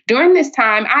kindness. During this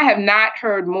time, I have not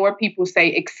heard more people say,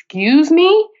 excuse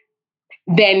me,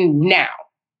 than now.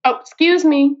 Oh, excuse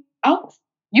me. Oh,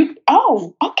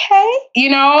 okay.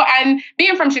 And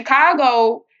being from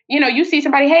Chicago, you see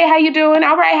somebody, hey, how you doing?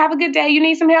 All right, have a good day. You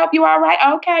need some help? You all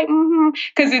right? Okay.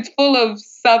 Because it's full of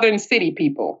Southern city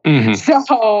people. Mm-hmm.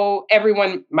 So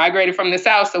everyone migrated from the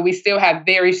South. So we still have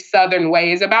very Southern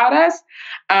ways about us.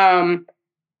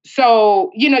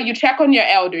 So, you check on your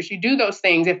elders. You do those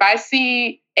things. If I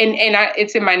see,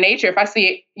 it's in my nature, if I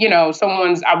see,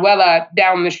 someone's abuela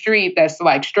down the street that's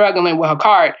like struggling with her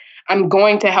card, I'm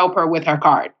going to help her with her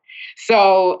card.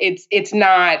 So it's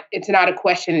not a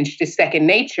question. It's just second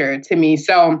nature to me.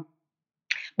 So,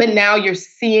 but now you're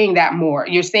seeing that more.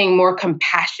 You're seeing more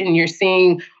compassion. You're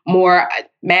seeing more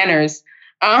manners.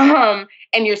 And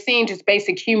you're seeing just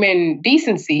basic human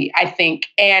decency, I think,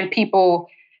 and people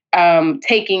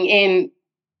taking in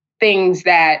things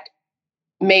that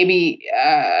maybe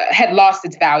had lost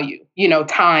its value.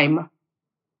 Time.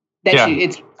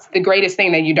 It's the greatest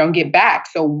thing that you don't get back.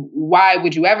 So why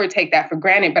would you ever take that for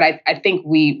granted? But I think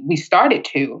we started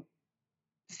to.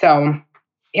 So,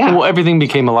 yeah. Well, everything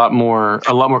became a lot more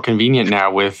convenient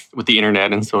now with the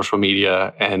internet and social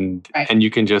media, and you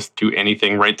can just do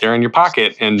anything right there in your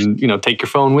pocket, and take your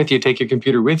phone with you, take your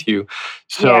computer with you.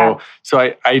 So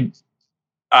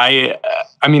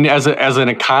I mean, as an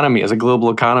economy, as a global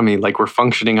economy, like we're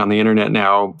functioning on the internet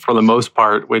now for the most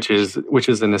part, which is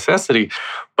a necessity.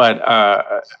 But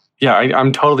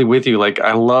I'm totally with you. Like,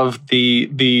 I love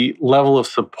the level of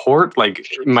support. Like,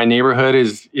 my neighborhood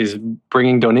is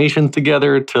bringing donations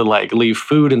together to like leave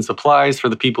food and supplies for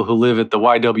the people who live at the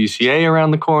YWCA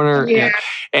around the corner. Yeah.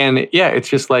 And it's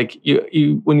just like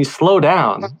you when you slow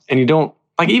down and you don't,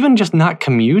 like, even just not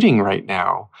commuting right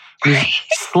now.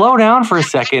 Slow down for a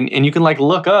second, and you can like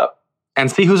look up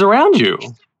and see who's around you.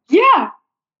 Yeah,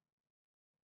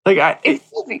 like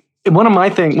one of my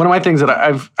things that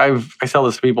I tell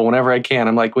this to people whenever I can.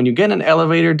 I'm like, when you get in an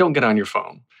elevator, don't get on your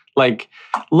phone. Like,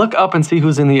 look up and see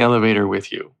who's in the elevator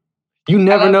with you. You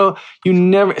never know.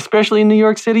 Especially in New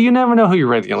York City, you never know who you're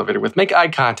riding the elevator with. Make eye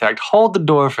contact. Hold the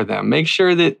door for them. Make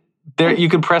sure that you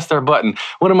can press their button.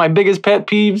 One of my biggest pet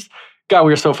peeves. God,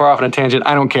 we are so far off on a tangent.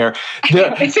 I don't care.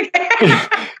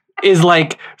 Is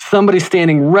like somebody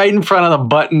standing right in front of the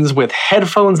buttons with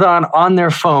headphones on their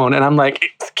phone, and I'm like,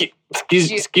 excuse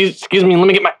me, let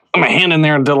me get my hand in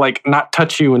there to like not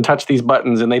touch you and touch these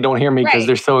buttons, and they don't hear me because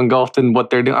they're so engulfed in what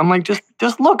they're doing. I'm like,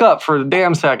 just look up for a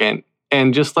damn second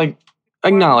and just like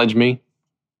acknowledge me.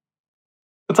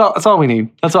 That's all we need.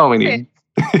 That's all we need.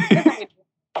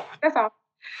 That's all.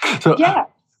 So yeah,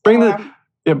 bring the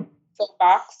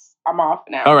soapbox. I'm off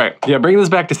now. All right. Yeah, bring this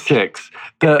back to 6.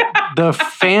 The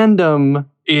fandom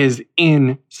is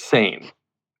insane.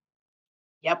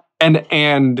 Yep.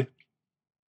 And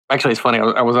actually, it's funny.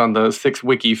 I was on the 6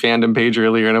 Wiki fandom page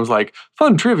earlier, and I was like,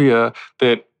 fun trivia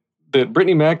that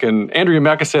Brittany Mack and Andrea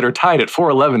Mackisset are tied at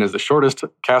 4'11" as the shortest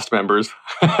cast members.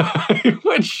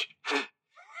 Which,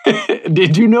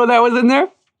 did you know that was in there?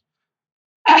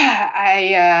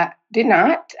 I did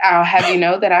not. I'll have you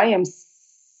know that I am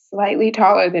slightly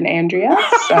taller than Andrea,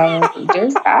 so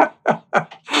there's that.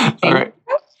 All right.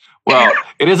 Well,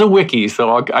 it is a wiki,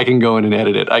 so I can go in and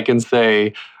edit it. I can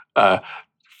say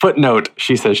Footnote,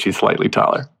 she says she's slightly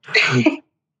taller.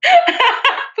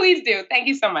 Please do. Thank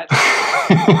you so much.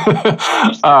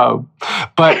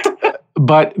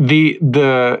 But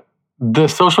the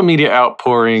social media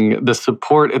outpouring, the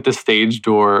support at the stage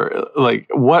door, like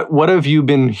what have you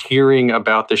been hearing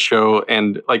about the show?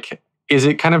 And like, is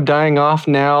it kind of dying off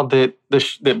now that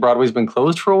that Broadway's been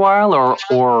closed for a while,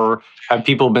 or have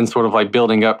people been sort of like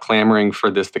building up, clamoring for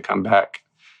this to come back?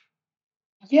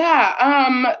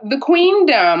 Yeah, the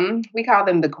Queendom, we call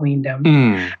them the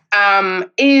Queendom,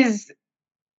 is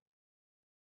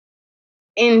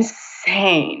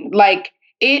insane. Like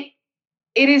it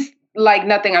is like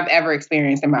nothing I've ever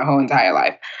experienced in my whole entire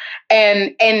life.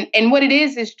 And what it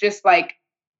is just like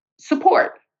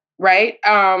support, right?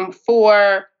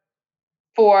 For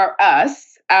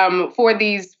us, for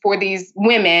these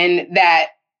women that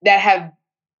have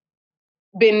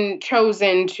been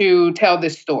chosen to tell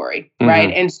this story,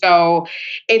 right? And so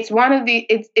it's one of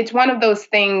those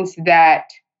things that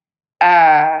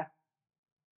I've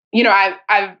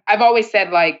always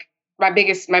said, like, my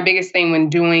biggest thing when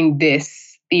doing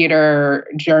this theater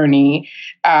journey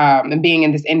and being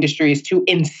in this industry is to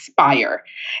inspire.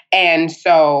 And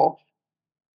so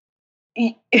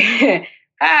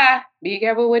be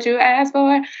careful what you ask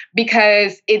for,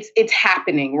 because it's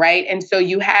happening, right? And so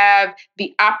you have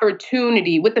the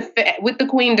opportunity with the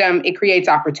Queendom. It creates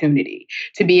opportunity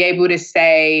to be able to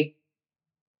say,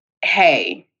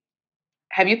 "Hey,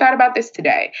 have you thought about this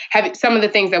today? Have some of the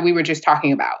things that we were just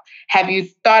talking about? Have you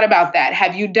thought about that?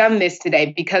 Have you done this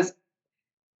today?" Because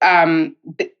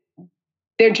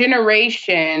their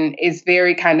generation is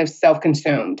very kind of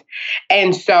self-consumed,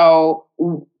 and so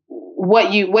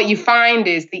what you find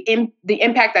is the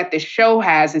impact that this show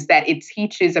has is that it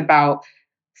teaches about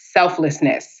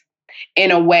selflessness in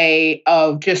a way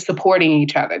of just supporting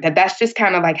each other. That's just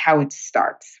kind of like how it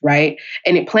starts, right?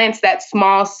 And it plants that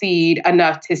small seed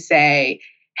enough to say,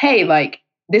 hey, like,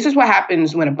 this is what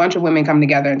happens when a bunch of women come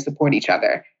together and support each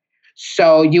other.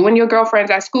 So you and your girlfriends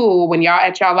at school, when y'all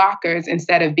at y'all lockers,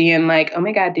 instead of being like, oh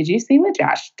my God, did you see what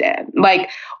Josh did? Like,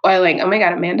 or like, oh my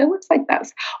God, Amanda looks like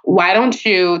this. Why don't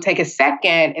you take a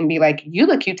second and be like, you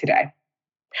look cute today.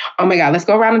 Oh my God, let's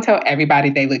go around and tell everybody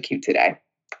they look cute today.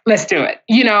 Let's do it.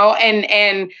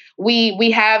 And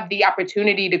we have the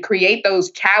opportunity to create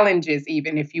those challenges,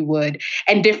 even if you would,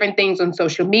 and different things on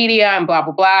social media and blah,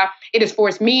 blah, blah. It has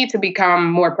forced me to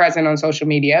become more present on social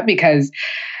media because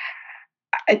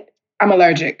I'm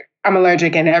allergic. I'm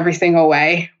allergic in every single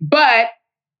way, but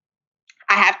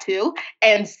I have to.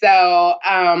 And so,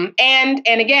 and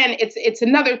again, it's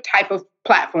another type of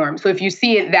platform. So if you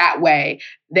see it that way,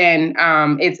 then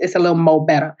it's a little more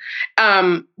better.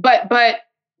 But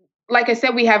like I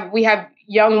said, we have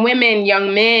young women,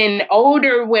 young men,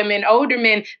 older women, older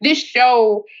men. This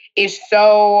show is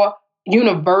so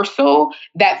universal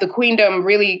that the Queendom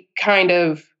really kind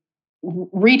of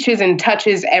reaches and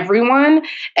touches everyone,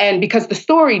 and because the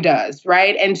story does,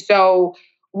 right? And so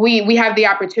we have the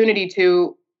opportunity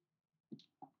to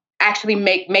actually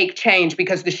make change,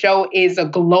 because the show is a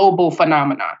global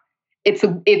phenomenon.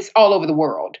 It's all over the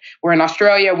world. We're in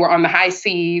Australia, we're on the high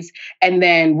seas, and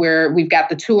then we've got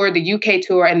the tour, the UK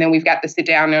tour, and then we've got the sit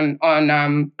down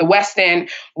on the West End.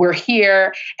 We're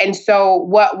here, and so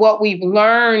what we've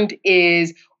learned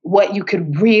is what you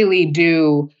could really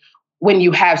do when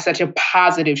you have such a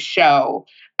positive show,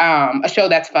 a show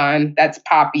that's fun, that's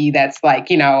poppy, that's like,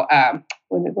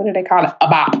 what do they call it? A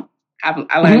bop.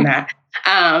 I learned that.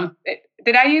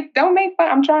 Did I use, don't make fun,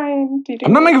 I'm trying to do.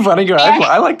 I'm not making fun of you.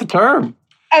 I like the term.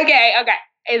 Okay.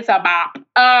 It's a bop.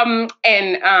 Or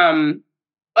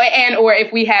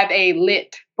if we have a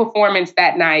lit performance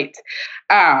that night,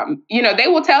 they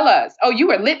will tell us, oh, you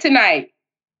were lit tonight.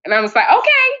 And I was like,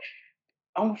 okay,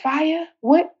 on fire?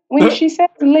 What? When she said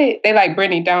lit, they like,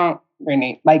 Brittany,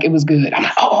 like, it was good. I'm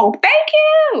like, oh, thank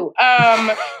you.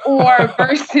 Or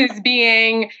versus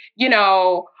being,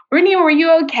 Brittany, were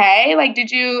you okay? Like,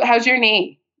 how's your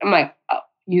knee? I'm like, oh,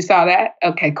 you saw that?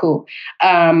 Okay, cool.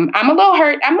 I'm a little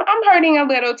hurt. I'm hurting a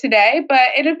little today, but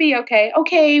it'll be okay.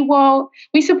 Okay, well,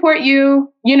 we support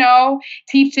you,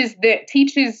 teaches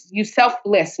you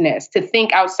selflessness, to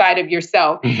think outside of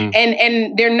yourself. Mm-hmm.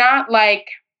 And they're not like,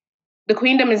 the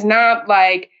Queendom is not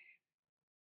like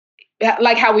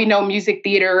how we know music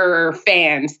theater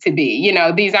fans to be.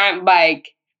 These aren't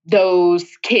like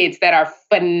those kids that are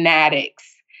fanatics.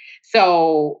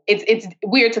 So it's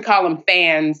weird to call them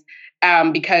fans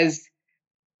because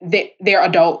they're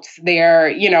adults.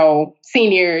 They're,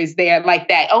 seniors. They're like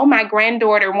that. Oh, my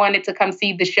granddaughter wanted to come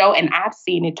see the show, and I've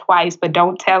seen it twice, but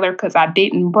don't tell her because I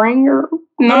didn't bring her.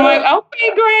 No, like,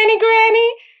 okay,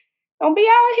 Granny. Don't be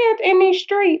out here in these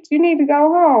streets. You need to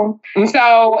go home.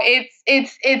 So it's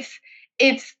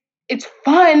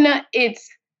fun. It's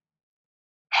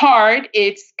hard.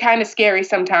 It's kind of scary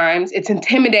sometimes. It's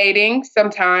intimidating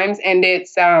sometimes, and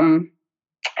it's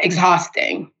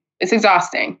exhausting. It's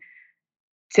exhausting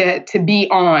to be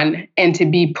on and to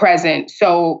be present.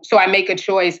 So I make a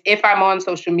choice if I'm on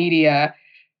social media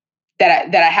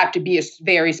that I have to be a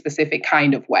very specific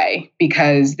kind of way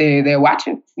because they're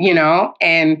watching,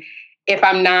 and if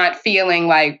I'm not feeling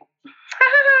like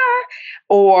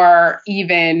or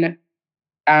even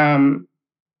some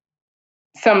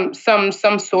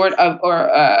sort of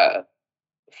or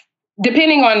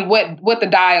depending on what the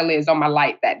dial is on my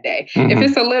light that day. If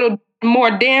it's a little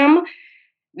more dim,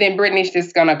 then Brittany's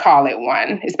just gonna call it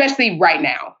one, especially right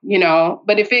now,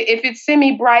 But if it's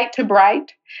semi-bright to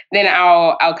bright, then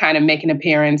I'll kind of make an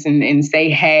appearance and say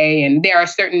hey. And there are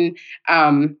certain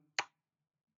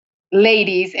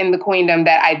ladies in the queendom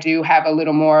that I do have a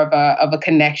little more of a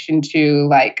connection to,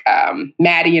 like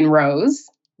Maddie and Rose.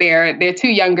 They're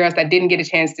two young girls that didn't get a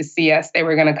chance to see us. They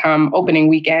were going to come opening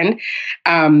weekend,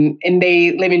 and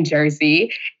they live in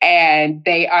Jersey, and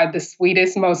they are the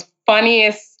sweetest, most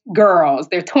funniest girls.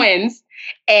 They're twins,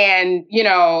 and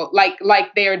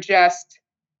like they're just,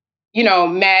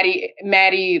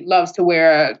 Maddie loves to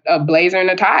wear a blazer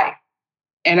and a tie,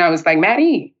 and I was like,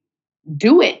 Maddie,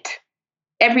 do it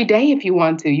every day if you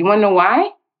want to. You want to know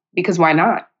why? Because why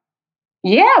not?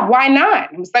 Yeah, why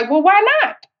not? I was like, well, why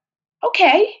not?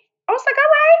 Okay. I was like,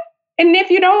 all right. And if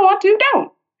you don't want to,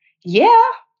 don't. Yeah.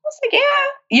 I was like,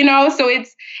 yeah. So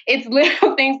it's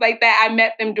little things like that. I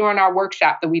met them during our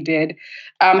workshop that we did.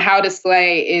 How to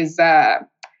Slay is a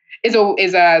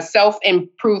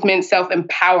self-improvement,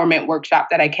 self-empowerment workshop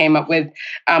that I came up with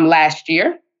last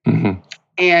year. Mm-hmm.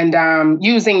 And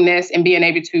using this and being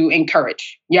able to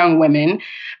encourage young women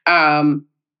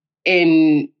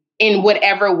in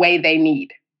whatever way they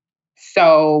need.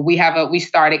 So we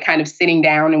started kind of sitting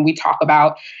down and we talk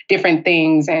about different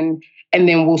things and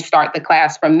then we'll start the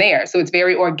class from there. So it's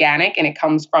very organic and it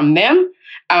comes from them.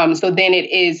 So then it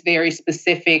is very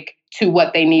specific to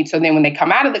what they need. So then when they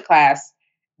come out of the class,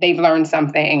 they've learned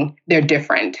something, they're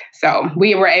different. So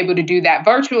we were able to do that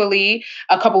virtually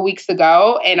a couple weeks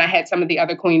ago, and I had some of the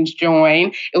other queens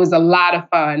join. It was a lot of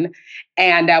fun.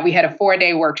 And we had a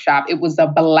 4-day workshop. It was a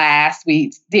blast.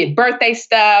 We did birthday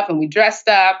stuff and we dressed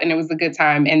up and it was a good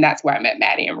time. And that's where I met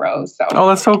Maddie and Rose. So, oh,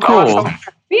 that's so cool.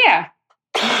 Yeah.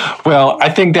 Well, I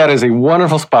think that is a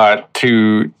wonderful spot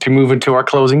to move into our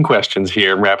closing questions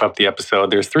here and wrap up the episode.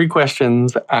 There's 3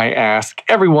 questions I ask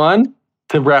everyone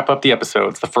to wrap up the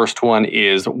episodes. The first one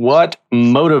is, what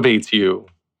motivates you?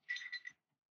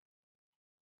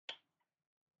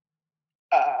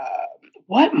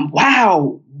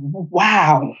 Wow.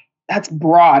 That's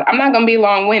broad. I'm not going to be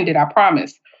long-winded, I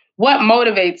promise. What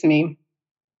motivates me?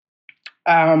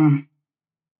 The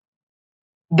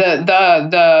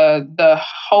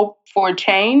hope for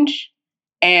change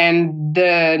and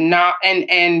the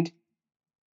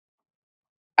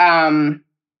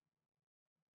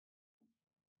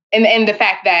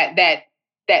fact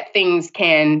that things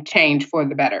can change for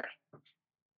the better.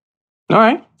 All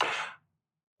right.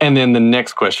 And then the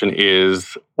next question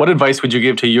is, what advice would you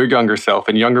give to your younger self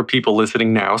and younger people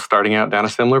listening now, starting out down a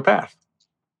similar path?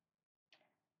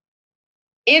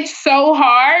 It's so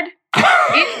hard.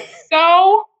 It's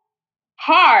so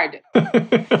hard.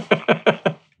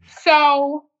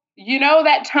 So,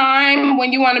 that time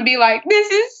when you want to be like,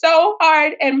 this is so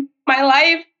hard and my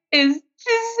life is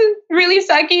just really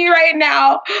sucky right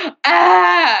now.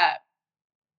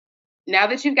 Now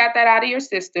that you've got that out of your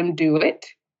system, do it.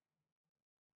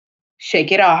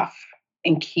 Shake it off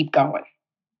and keep going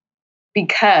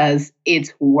because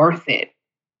it's worth it.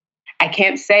 I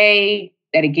can't say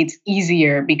that it gets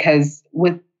easier because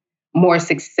with more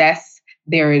success,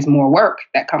 there is more work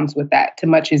that comes with that. Too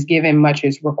much is given, much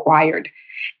is required.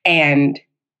 And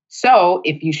so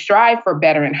if you strive for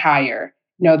better and higher,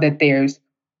 know that there's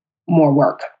more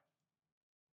work,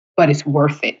 but it's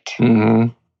worth it. Mm-hmm.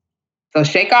 So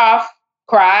shake off,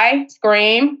 cry,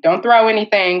 scream, don't throw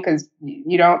anything because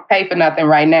you don't pay for nothing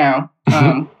right now.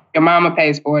 Your mama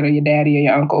pays for it or your daddy or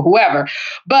your uncle, whoever.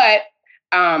 But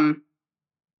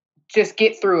just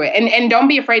get through it. And don't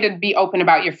be afraid to be open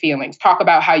about your feelings. Talk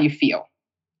about how you feel.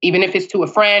 Even if it's to a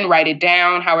friend, write it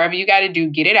down. However you got to do,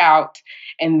 get it out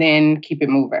and then keep it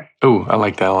moving. Ooh, I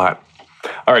like that a lot.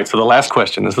 All right, so the last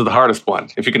question. This is the hardest one.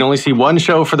 If you can only see one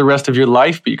show for the rest of your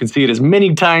life, but you can see it as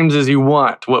many times as you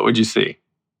want, what would you see?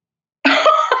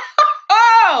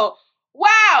 Oh,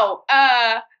 wow.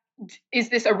 Is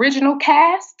this original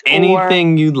cast?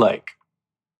 Anything you'd like.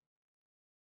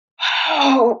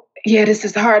 Oh, Yeah, this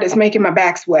is hard. It's making my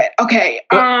back sweat. Okay.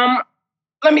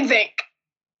 Let me think.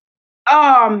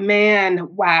 Oh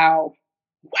man. Wow.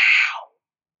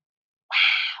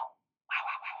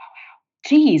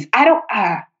 Geez, I don't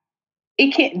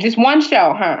it can't just one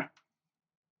show, huh?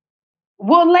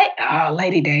 Well,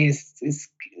 Lady Day is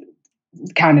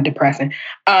kind of depressing.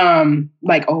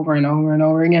 Like over and over and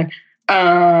over again.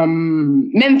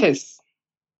 Memphis.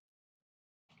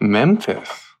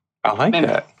 I like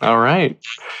that. All right.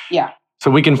 Yeah. So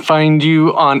we can find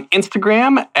you on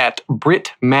Instagram at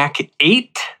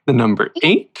BritMac8, the number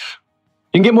 8.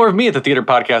 You can get more of me at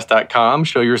thetheaterpodcast.com.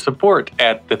 Show your support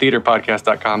at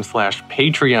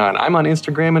thetheaterpodcast.com/Patreon. I'm on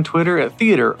Instagram and Twitter at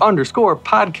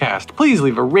theater_podcast. Please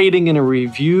leave a rating and a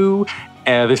review.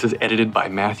 This is edited by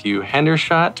Matthew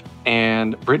Hendershot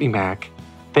and Brittany Mac.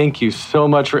 Thank you so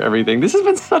much for everything. This has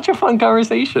been such a fun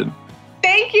conversation.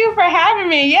 Thank you for having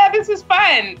me. Yeah, this was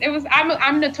fun.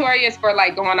 I'm notorious for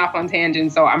like going off on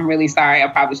tangents, so I'm really sorry. I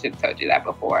probably should have told you that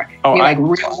before.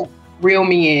 Reel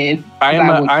me in.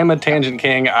 I'm a tangent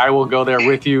king. I will go there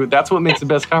with you. That's what makes the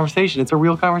best conversation. It's a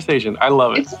real conversation. I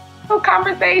love it. It's a real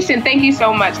conversation. Thank you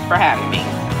so much for having me.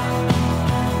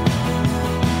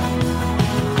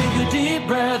 Take a deep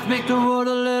breath, make the world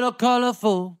a little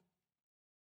colorful.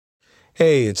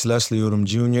 Hey, it's Leslie Odom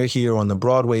Jr. here on the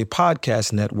Broadway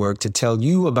Podcast Network to tell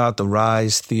you about the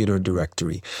Rise Theater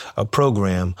Directory, a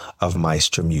program of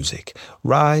Maestro Music.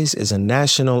 Rise is a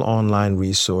national online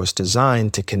resource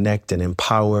designed to connect and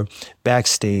empower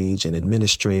backstage and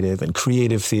administrative and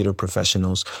creative theater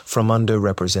professionals from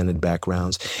underrepresented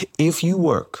backgrounds. If you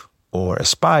work or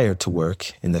aspire to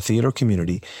work in the theater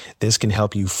community, this can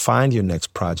help you find your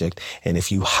next project. And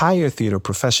if you hire theater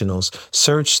professionals,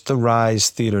 search the Rise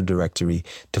Theater Directory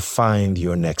to find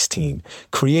your next team.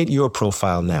 Create your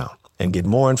profile now and get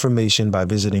more information by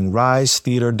visiting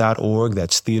risetheater.org.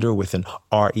 That's theater with an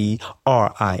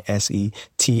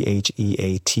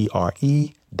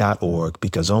RERISETHEATRE.org,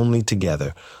 because only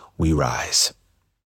together we rise.